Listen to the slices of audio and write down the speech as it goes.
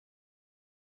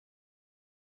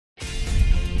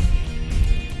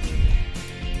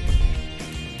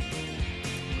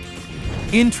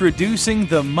Introducing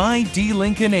the My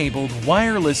D-Link enabled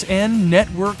wireless and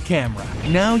network camera.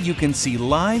 Now you can see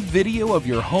live video of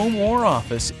your home or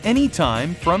office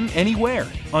anytime from anywhere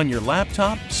on your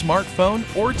laptop, smartphone,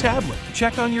 or tablet.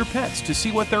 Check on your pets to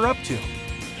see what they're up to.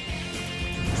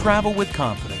 Travel with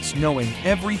confidence, knowing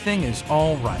everything is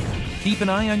all right. Keep an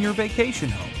eye on your vacation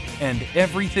home and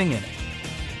everything in it.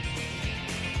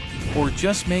 Or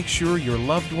just make sure your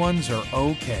loved ones are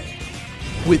okay.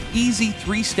 With easy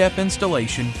 3-step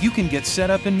installation, you can get set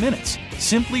up in minutes.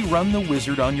 Simply run the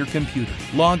wizard on your computer.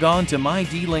 Log on to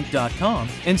mydlink.com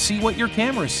and see what your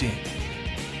camera is seeing.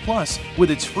 Plus, with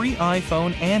its free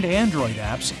iPhone and Android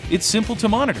apps, it's simple to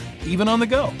monitor, even on the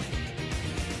go.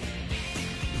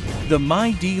 The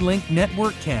My D-Link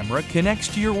network camera connects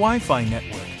to your Wi-Fi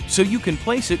network, so you can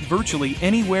place it virtually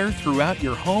anywhere throughout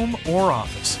your home or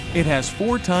office. It has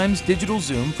 4 times digital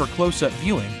zoom for close-up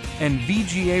viewing and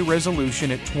VGA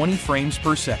resolution at 20 frames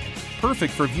per second,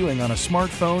 perfect for viewing on a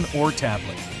smartphone or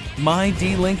tablet. My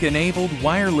D-Link enabled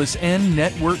wireless and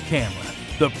network camera,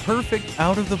 the perfect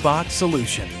out-of-the-box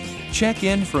solution. Check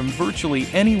in from virtually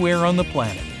anywhere on the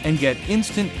planet and get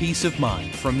instant peace of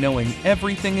mind from knowing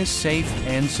everything is safe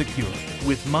and secure.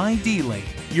 With My D-Link,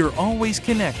 you're always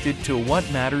connected to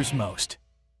what matters most.